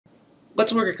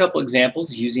Let's work a couple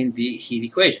examples using the heat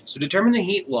equation. So determine the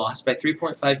heat lost by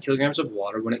 3.5 kilograms of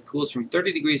water when it cools from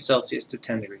 30 degrees Celsius to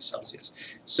 10 degrees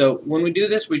Celsius. So when we do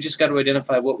this, we just got to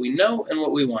identify what we know and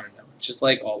what we want to know, just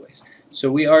like always.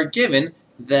 So we are given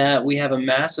that we have a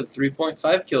mass of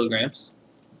 3.5 kilograms.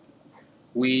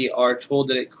 We are told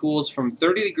that it cools from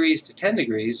 30 degrees to 10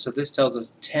 degrees, so this tells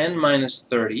us 10 minus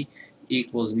 30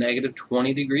 equals negative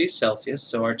 20 degrees Celsius,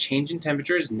 so our change in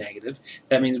temperature is negative.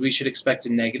 That means we should expect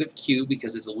a negative Q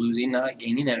because it's losing, not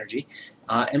gaining energy.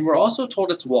 And we're also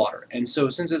told it's water, and so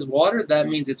since it's water, that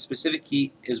means its specific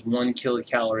heat is 1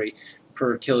 kilocalorie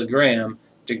per kilogram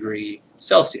degree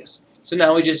Celsius. So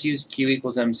now we just use Q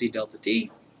equals mc delta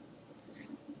T,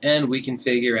 and we can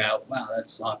figure out, wow,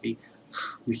 that's sloppy,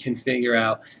 we can figure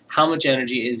out how much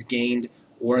energy is gained,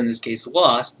 or in this case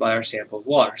lost, by our sample of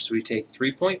water. So we take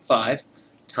 3.5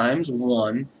 times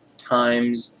 1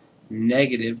 times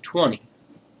negative 20.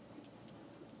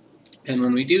 And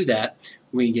when we do that,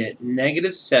 we get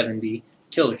negative 70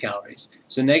 kilocalories.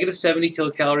 So negative 70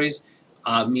 kilocalories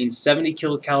means 70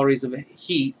 kilocalories of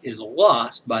heat is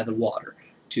lost by the water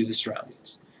to the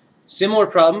surroundings. Similar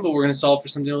problem, but we're going to solve for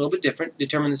something a little bit different.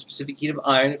 Determine the specific heat of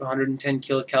iron if 110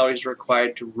 kilocalories are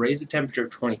required to raise the temperature of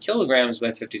 20 kilograms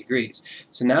by 50 degrees.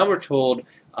 So now we're told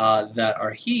that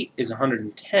our heat is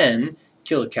 110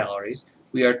 kilocalories.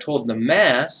 We are told the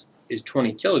mass is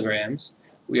 20 kilograms.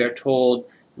 We are told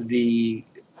the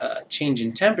change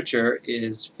in temperature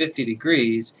is 50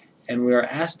 degrees, and we are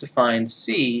asked to find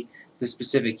C, the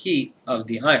specific heat of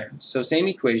the iron. So same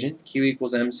equation, Q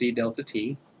equals mc delta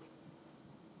T.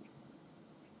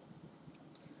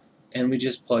 And we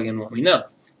just plug in what we know.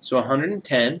 So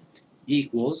 110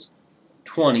 equals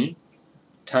 20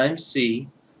 times C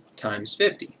times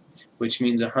 50, which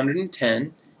means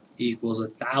 110 equals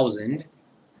 1,000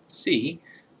 C.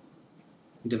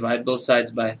 Divide both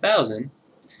sides by 1,000,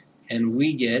 and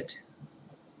we get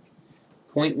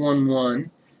 0.11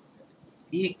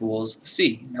 equals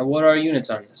C. Now what are our units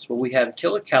on this? Well, we have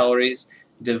kilocalories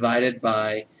divided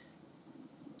by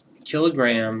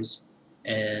kilograms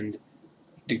and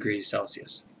degrees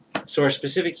Celsius. So our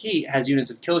specific heat has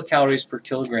units of kilocalories per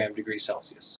kilogram degrees Celsius.